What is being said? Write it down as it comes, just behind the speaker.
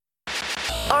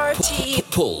RT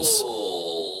Pulse.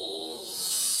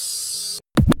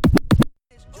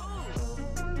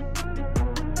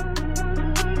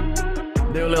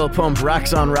 New Lil Pump,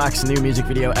 Racks on Racks, new music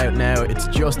video out now. It's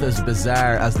just as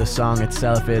bizarre as the song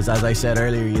itself is. As I said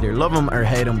earlier, you either love them or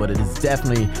hate them, but it is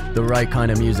definitely the right kind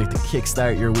of music to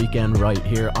kickstart your weekend right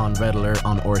here on Red Alert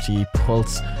on RTE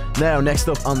Pulse. Now, next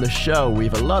up on the show, we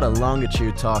have a lot of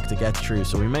Longitude talk to get through,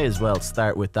 so we may as well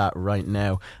start with that right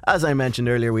now. As I mentioned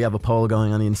earlier, we have a poll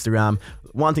going on the Instagram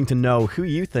wanting to know who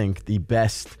you think the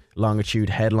best Longitude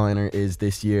headliner is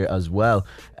this year as well.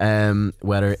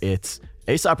 Whether it's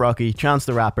A$AP Rocky, Chance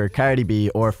the Rapper, Cardi B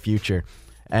or Future.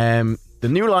 The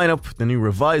new lineup, the new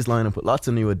revised lineup with lots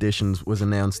of new additions was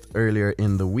announced earlier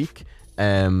in the week,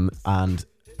 and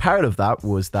part of that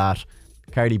was that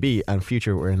Cardi B and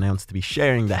Future were announced to be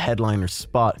sharing the headliner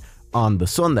spot on the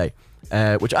Sunday,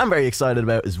 which I'm very excited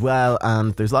about as well.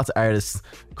 And there's lots of artists,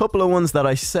 a couple of ones that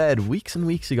I said weeks and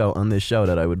weeks ago on this show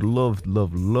that I would love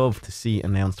to see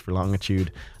announced for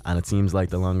Longitude, and it seems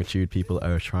like the Longitude people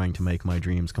are trying to make my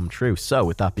dreams come true. So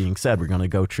with that being said, we're going to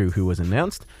go through who was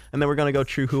announced, and then we're going to go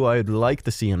through who I'd like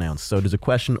to see announced. So there's a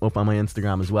question up on my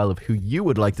Instagram as well of who you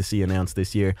would like to see announced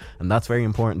this year, and that's very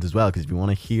important as well, because if you want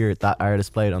to hear that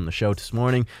artist played on the show this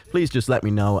morning, please just let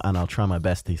me know and I'll try my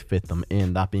best to fit them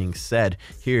in. That being said,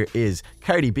 here is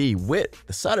Cardi B with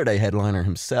the Saturday headliner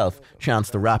himself, Chance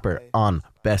the Rapper, on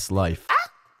Best Life.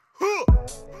 I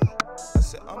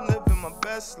said, I'm living my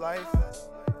best life.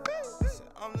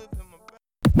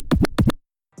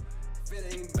 If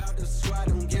it ain't about the sweat,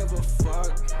 don't give a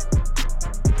fuck.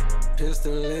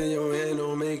 Pistol in your hand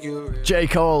don't make you rich. J.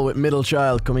 Cole with Middle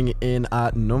Child coming in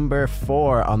at number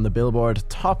 4 on the Billboard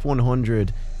Top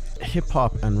 100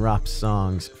 hip-hop and rap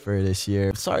songs for this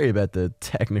year. Sorry about the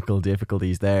technical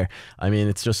difficulties there. I mean,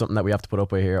 it's just something that we have to put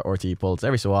up with here at RTE Pulse.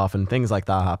 Every so often, things like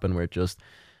that happen where it just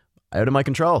out of my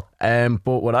control. But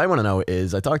what I want to know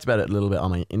is, I talked about it a little bit on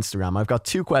my Instagram. I've got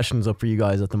 2 questions up for you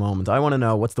guys at the moment. I want to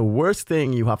know, what's the worst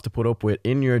thing you have to put up with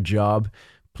in your job?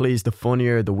 Please, the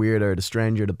funnier, the weirder, the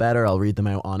stranger, the better. I'll read them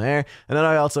out on air. And then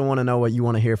I also want to know what you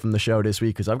want to hear from the show this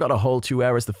week, because I've got a whole 2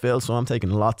 hours to fill, so I'm taking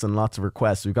lots and lots of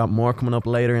requests. We've got more coming up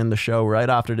later in the show, right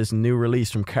after this new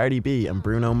release from Cardi B and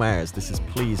Bruno Mars. This is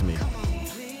Please Me.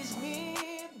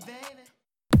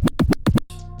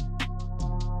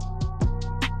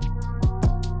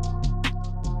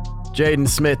 Jaden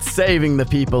Smith saving the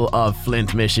people of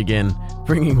Flint, Michigan,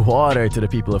 bringing water to the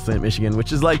people of Flint, Michigan,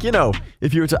 which is like, you know,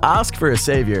 if you were to ask for a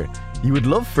savior, you would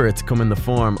love for it to come in the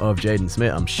form of Jaden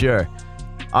Smith, I'm sure.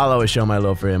 I'll always show my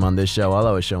love for him on this show. I'll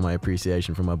always show my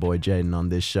appreciation for my boy Jaden on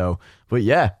this show. But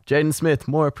yeah, Jaden Smith,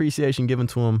 more appreciation given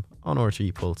to him on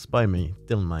RTE Pulse by me,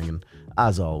 Dylan Mangan,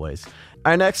 as always.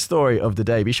 Our next story of the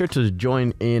day, be sure to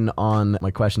join in on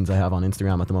my questions I have on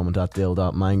Instagram at the moment at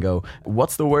dill.mango.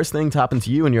 What's the worst thing to happen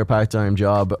to you in your part-time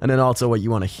job? And then also what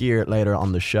you want to hear later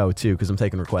on the show too, because I'm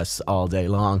taking requests all day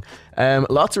long.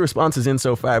 Lots of responses in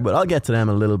so far, but I'll get to them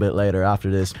a little bit later after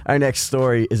this. Our next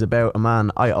story is about a man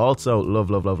I also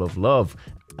love,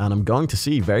 and I'm going to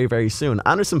see very, very soon.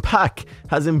 Anderson .Paak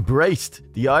has embraced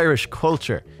the Irish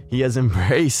culture. He has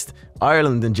embraced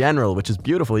Ireland in general, which is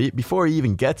beautiful. Before he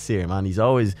even gets here, man, he's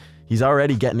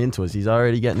already getting into us. He's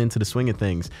already getting into the swing of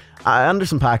things.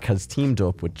 Anderson .Paak has teamed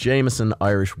up with Jameson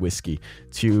Irish Whiskey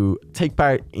to take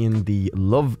part in the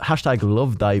hashtag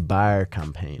Love Thy Bar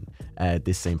campaign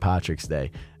this St. Patrick's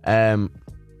Day.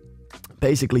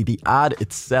 Basically, the ad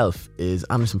itself is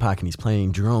Anderson .Paak, and he's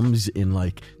playing drums in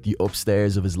like the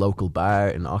upstairs of his local bar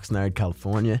in Oxnard,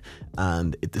 California.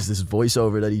 And there's this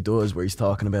voiceover that he does where he's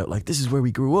talking about like, this is where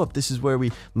we grew up. This is where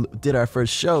we did our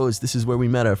first shows. This is where we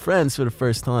met our friends for the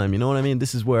first time. You know what I mean?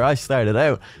 This is where I started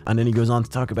out. And then he goes on to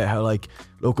talk about how like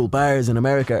local bars in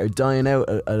America are dying out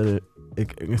at an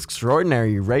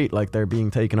extraordinary rate, like they're being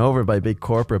taken over by big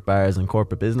corporate bars and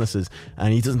corporate businesses,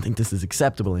 and he doesn't think this is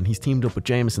acceptable, and he's teamed up with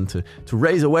Jameson to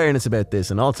raise awareness about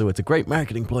this. And also it's a great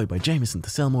marketing ploy by Jameson to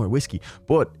sell more whiskey,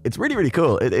 but it's really, really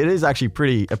cool. It is actually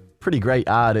a pretty great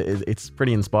ad. It's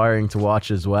pretty inspiring to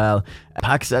watch as well.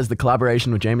 Paak says the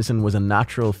collaboration with Jameson was a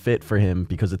natural fit for him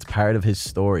because it's part of his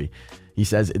story. He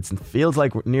says, it feels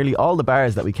like nearly all the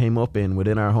bars that we came up in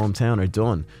within our hometown are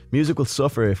done. Music will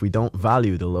suffer if we don't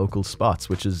value the local spots,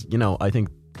 which is, you know, I think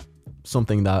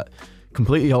something that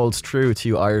completely holds true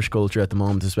to Irish culture at the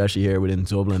moment, especially here within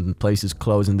Dublin. Places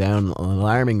closing down at an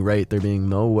alarming rate. There being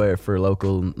nowhere for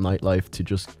local nightlife to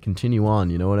just continue on,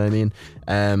 you know what I mean?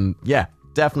 Yeah.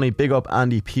 Definitely big up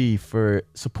Andy P for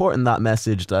supporting that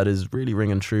message that is really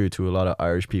ringing true to a lot of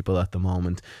Irish people at the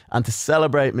moment. And to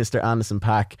celebrate Mr. Anderson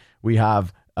 .Paak, we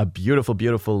have a beautiful,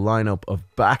 beautiful lineup of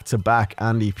back-to-back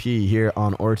Andy P here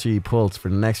on RTE Pulse for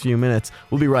the next few minutes.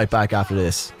 We'll be right back after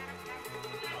this.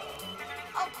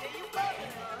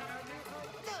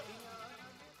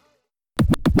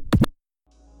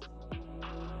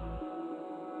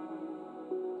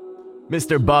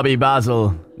 Mr. Bobby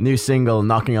Basil, new single,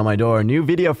 Knocking on My Door. New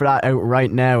video for that out right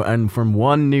now, and from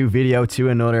one new video to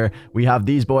another, we have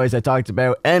these boys I talked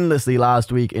about endlessly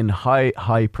last week in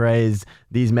high praise.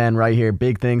 These men right here,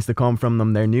 big things to come from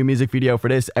them. Their new music video for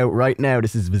this out right now.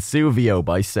 This is Vesuvio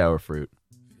by Sour Fruit.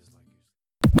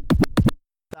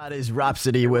 That is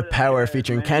Rhapsody with Power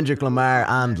featuring Kendrick Lamar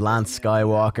and Lance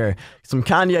Skywalker. Some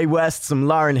Kanye West, some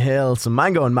Lauryn Hill, some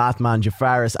Mango and Mathman,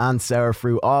 Jafaris and Sour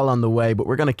Fruit all on the way, but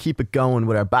we're going to keep it going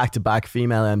with our back-to-back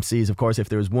female MCs. Of course, if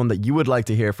there was one that you would like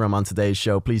to hear from on today's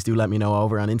show, please do let me know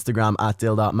over on Instagram at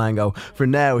dill.mango. For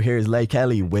now, here's Lay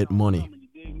Kelly with Money.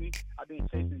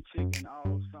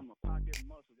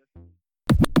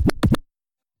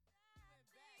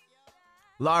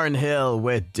 Lauryn Hill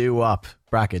with Doo Wop,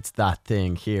 brackets That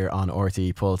Thing, here on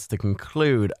RTE Pulse to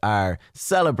conclude our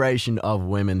celebration of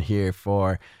women here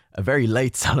for a very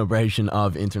late celebration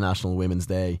of International Women's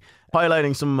Day.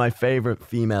 Highlighting some of my favourite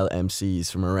female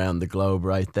MCs from around the globe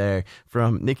right there.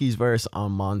 From Nicki's verse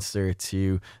on Monster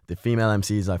to the female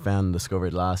MCs I found and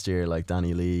discovered last year like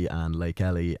Danny Lee and Lay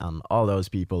Kelly and all those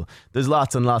people. There's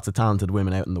lots and lots of talented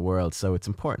women out in the world, so it's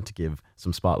important to give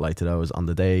some spotlight to those on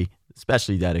the day,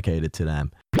 especially dedicated to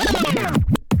them.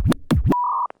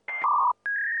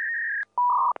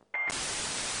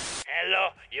 Hello,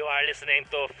 you are listening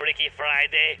to Freaky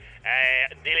Friday,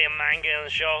 Dylan Mangan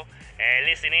show.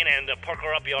 Listen in and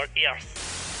pucker up your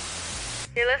ears.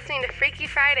 You're listening to Freaky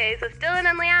Fridays with Dylan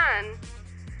and Leon.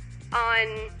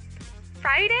 On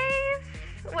Fridays?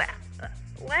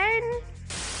 When?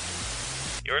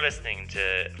 You're listening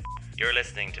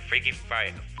to Freaky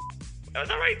Friday. Oh, is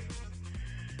that right?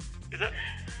 Is that?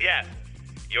 Yeah.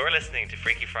 You're listening to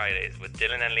Freaky Fridays with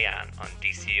Dylan and Leanne on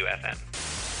DCU FM.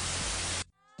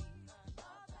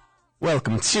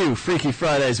 Welcome to Freaky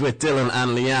Fridays with Dylan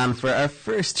and Leanne. For our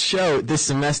first show this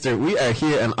semester, we are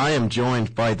here and I am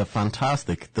joined by the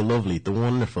fantastic, the lovely, the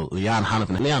wonderful Leanne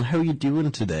Hannafin. Leanne, how are you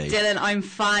doing today? Dylan, I'm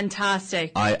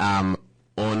fantastic. I am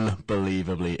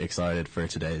unbelievably excited for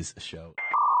today's show.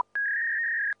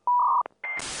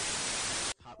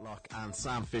 And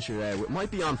Sam Fisher there. It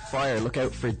might be on fire. Look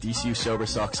out for DCU Sober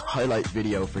Socks highlight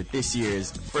video for this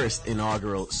year's first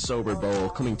inaugural Sober Bowl,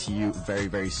 coming to you very,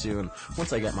 very soon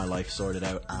once I get my life sorted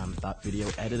out and that video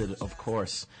edited, of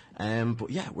course. But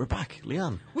yeah, we're back,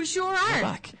 Leanne. We sure are. We're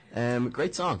back.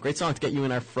 Great song to get you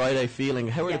in our Friday feeling.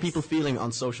 How are the people feeling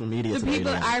on social media today? The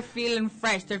people Leanne? are feeling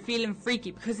fresh. They're feeling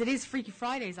freaky because it is Freaky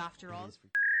Fridays after all.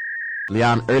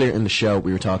 Leanne, earlier in the show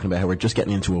we were talking about how we're just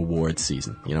getting into awards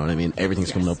season. You know what I mean?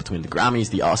 Everything's coming up between the Grammys,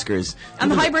 the Oscars. And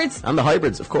the hybrids. And the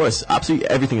hybrids, of course. Absolutely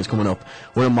everything is coming up.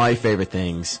 One of my favourite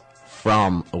things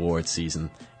from awards season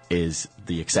is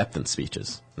the acceptance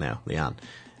speeches. Now, Leanne,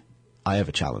 I have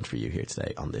a challenge for you here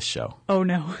today on this show. Oh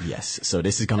no. Yes, so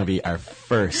this is going to be our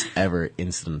first ever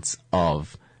instance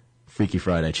of Freaky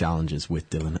Friday challenges with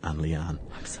Dylan and Leanne.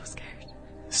 I'm so scared.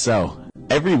 So,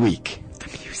 every week,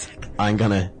 The music. I'm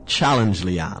going to challenge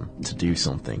Leanne to do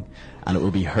something, and it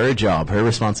will be her job, her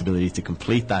responsibility to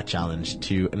complete that challenge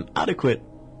to an adequate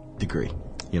degree.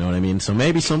 You know what I mean? So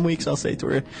maybe some weeks I'll say to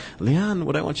her, Leanne,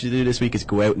 what I want you to do this week is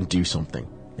go out and do something.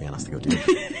 Leanne has to go do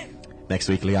it. Next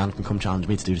week, Leanne can come challenge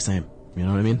me to do the same. You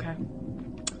know what I mean? Okay.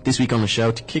 This week on the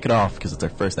show, to kick it off, because it's our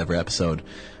first ever episode,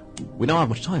 we don't have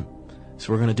much time.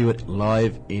 So we're going to do it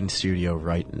live in studio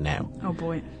right now. Oh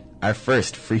boy. Our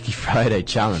first Freaky Friday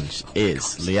challenge is,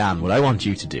 Leanne, what I want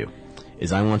you to do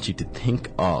is I want you to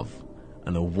think of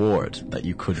an award that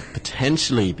you could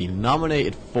potentially be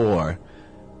nominated for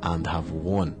and have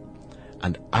won.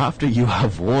 And after you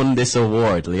have won this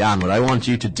award, Leanne, what I want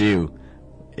you to do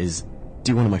is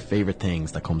do one of my favourite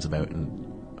things that comes about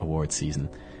in award season.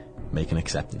 Make an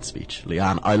acceptance speech.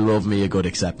 Leanne, I love me a good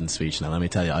acceptance speech. Now let me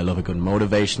tell you, I love a good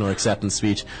motivational acceptance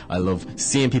speech. I love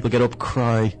seeing people get up,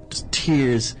 cry, just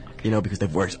tears, you know, because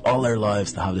they've worked all their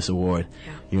lives to have this award.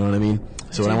 Yeah. You know what I mean?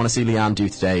 So what I want to see Leanne do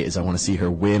today is I want to see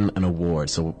her win an award.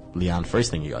 So Leanne,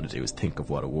 first thing you got to do is think of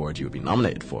what award you would be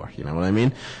nominated for. You know what I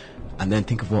mean? And then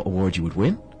think of what award you would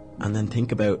win. And then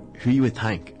think about who you would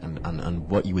thank and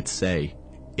what you would say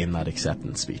in that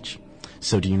acceptance speech.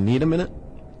 So do you need a minute?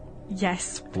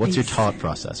 Yes, please. What's your thought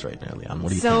process right now, Leanne? What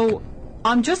do you think? So,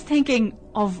 I'm just thinking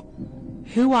of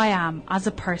who I am as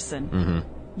a person.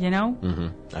 Mm-hmm. You know?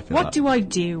 Mm-hmm. I feel What that. do I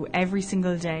do every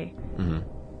single day? Mm-hmm.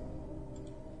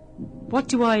 What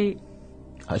do I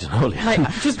I don't know, Leanne.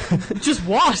 Like, just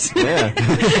what? Yeah.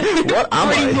 What am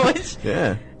Pretty I? much.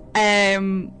 Yeah.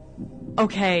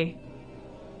 Okay.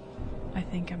 I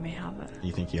think I may have it.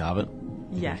 You think you have it?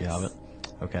 Yes. Think you have it?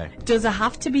 Okay. Does it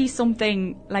have to be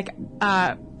something like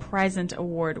a present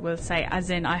award, we'll say, as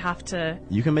in I have to...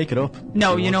 You can make it up.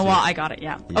 No, if you know want what? to. I got it,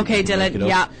 yeah. You Okay, can make it Dylan, up.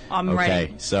 yeah, I'm ready.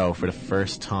 Okay, so for the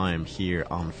first time here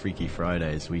on Freaky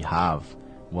Fridays, we have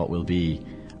what will be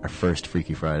our first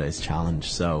Freaky Fridays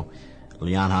challenge. So,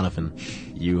 Leanne Hannafin,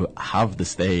 you have the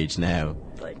stage now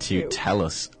to tell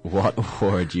us what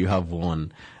award you have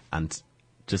won, and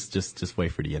just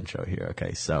wait for the intro here.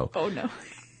 Okay, so. Oh no.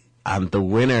 And the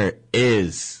winner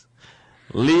is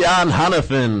Leanne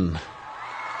Hannafin.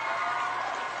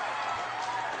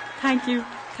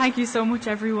 Thank you so much,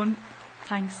 everyone.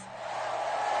 Thanks.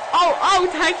 Oh,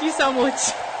 thank you so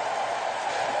much.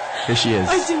 Here she is.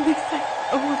 I didn't expect.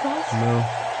 Oh my gosh. No.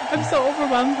 I'm so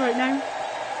overwhelmed right now.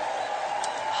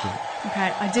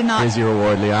 Okay, I did not. Here's your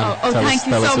award, Leanne. Oh, thank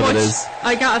you so what much. it is.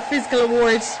 I got a physical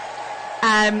award.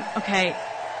 Okay,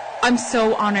 I'm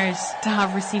so honoured to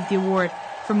have received the award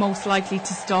for most likely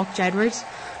to stalk Jedward.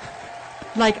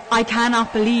 Like, I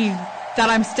cannot believe that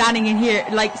I'm standing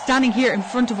here in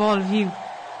front of all of you,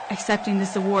 accepting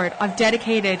this award. I've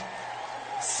dedicated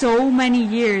so many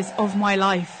years of my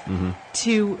life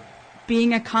to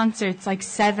being at concerts like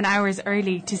 7 hours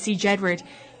early to see Jedward,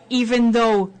 even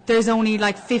though there's only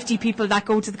like 50 people that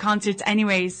go to the concerts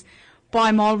anyways, but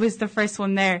I'm always the first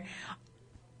one there.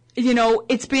 You know,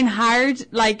 it's been hard,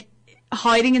 like,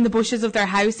 hiding in the bushes of their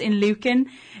house in Lucan,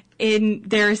 in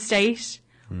their estate,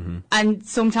 and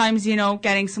sometimes, you know,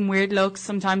 getting some weird looks,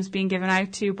 sometimes being given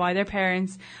out to by their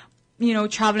parents, you know,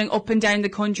 travelling up and down the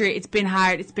country. It's been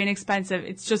hard, it's been expensive,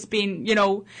 it's just been, you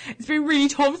know, it's been really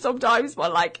tough sometimes,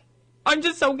 but like, I'm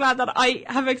just so glad that I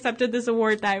have accepted this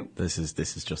award now. This is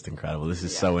just incredible. This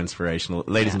is so inspirational.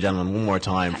 Ladies and gentlemen, one more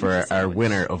time for you so our much.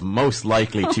 winner of most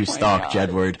likely to my stalk God.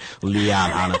 Jedward,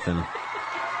 Leanne Hannafin.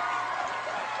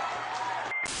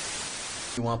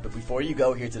 You want, but before you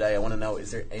go here today, I want to know,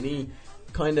 is there any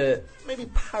kind of maybe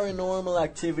paranormal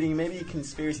activity, maybe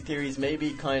conspiracy theories,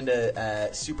 maybe kind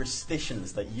of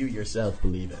superstitions that you yourself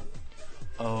believe in?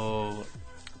 Oh,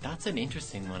 that's an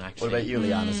interesting one, actually. What about you,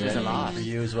 Leanne? Is there There's a anything lot. for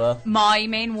you as well? My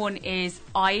main one is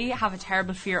I have a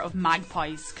terrible fear of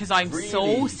magpies because I'm so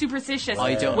Really? superstitious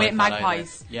I don't with like that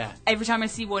magpies. either. Yeah. Every time I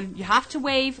see one, you have to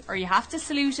wave or you have to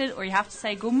salute it or you have to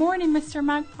say, "Good morning, Mr.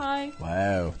 Magpie."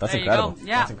 Wow, that's There you incredible. go,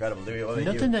 yeah. That's incredible. Louis, what about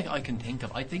Nothing you? that I can think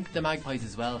of. I think the magpies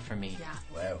as well for me. Yeah.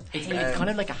 Wow. It's kind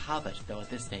of like a habit, though,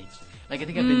 at this stage. Like, I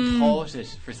think I've been taught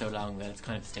it for so long that it's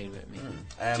kind of stayed with me.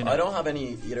 Do you know? I don't have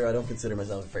any either. I don't consider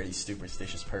myself a very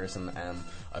superstitious person.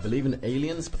 I believe in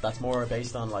aliens, but that's more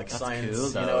based on like That's science. cool,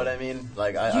 you though. know what I mean?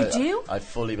 Like You do? I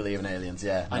fully believe in aliens.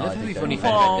 Yeah. I No, love how think we've they're only real.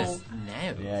 found out Whoa. this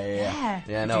now. Yeah.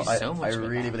 Yeah, You no, do so I much with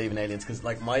really that. believe in aliens because,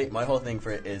 like, my whole thing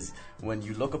for it is when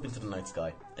you look up into the night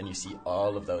sky and you see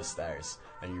all of those stars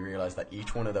and you realize that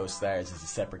each one of those stars is a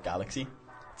separate galaxy.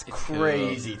 It's cool.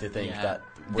 crazy to think Yeah. that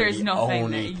we're There's the nothing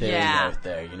only that- thing yeah. out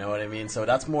there. You know what I mean? So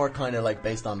that's more kind of like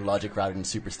based on logic rather than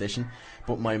superstition.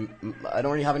 But I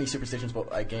don't really have any superstitions. But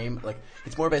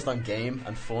it's more based on game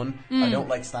and fun. I don't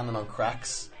like standing on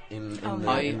cracks in the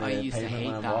I pavement used to hate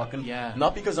when I'm that, walking. yeah.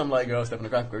 Not because I'm like, oh, stepping on a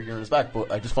crack, you're in his back, but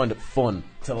I just find it fun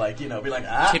to, like, you know, be like,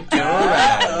 Tiptoe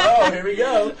around. oh, here we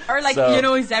go. Or like, So- you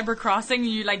know, zebra crossing,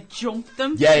 you like jump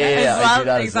them. Yeah, as I well. do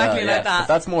that exactly as well, like yeah. that.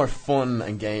 But that's more fun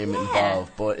and game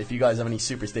involved. But if you guys have any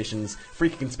superstitions,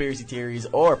 freaky conspiracy theories,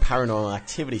 or paranormal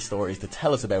activity stories to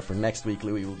tell us about for next week,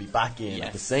 Louis will be back in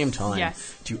at the Yes. same time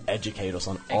Yes. to educate us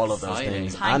on all of those Exciting.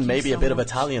 things. Thank and you maybe a so bit of much.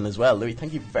 Italian as well. Louis,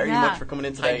 thank you very Yeah. much for coming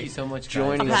in today. Thank you so much, guys.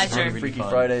 Joining A us pleasure. on Really Freaky fun.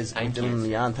 Fridays Thank with Dylan and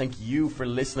you. Leanne. Thank you for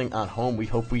listening at home. We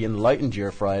hope we enlightened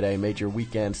your Friday, made your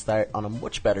weekend start on a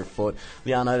much better foot.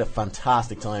 Leanne, I had a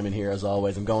fantastic time in here as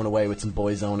always. I'm going away with some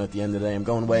Boyzone at the end of the day. I'm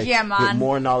going away Yeah, man. with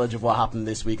more knowledge of what happened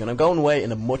this week, and I'm going away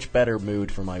in a much better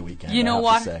mood for my weekend. You I know have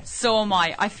what? to say. So am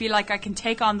I. I feel like I can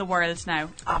take on the world now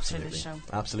after Absolutely. this show.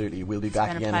 Absolutely. We'll be back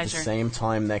been a again at the pleasure. same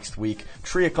time next week,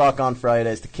 3 o'clock on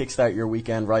Fridays to kickstart your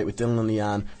weekend right with Dylan and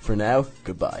Leanne. For now,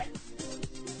 goodbye.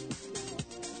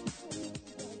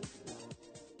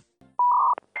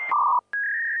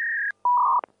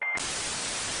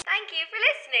 Thank you for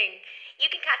listening. You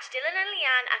can catch Dylan and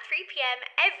Leanne at 3 p.m.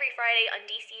 every Friday on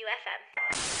DCU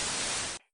FM.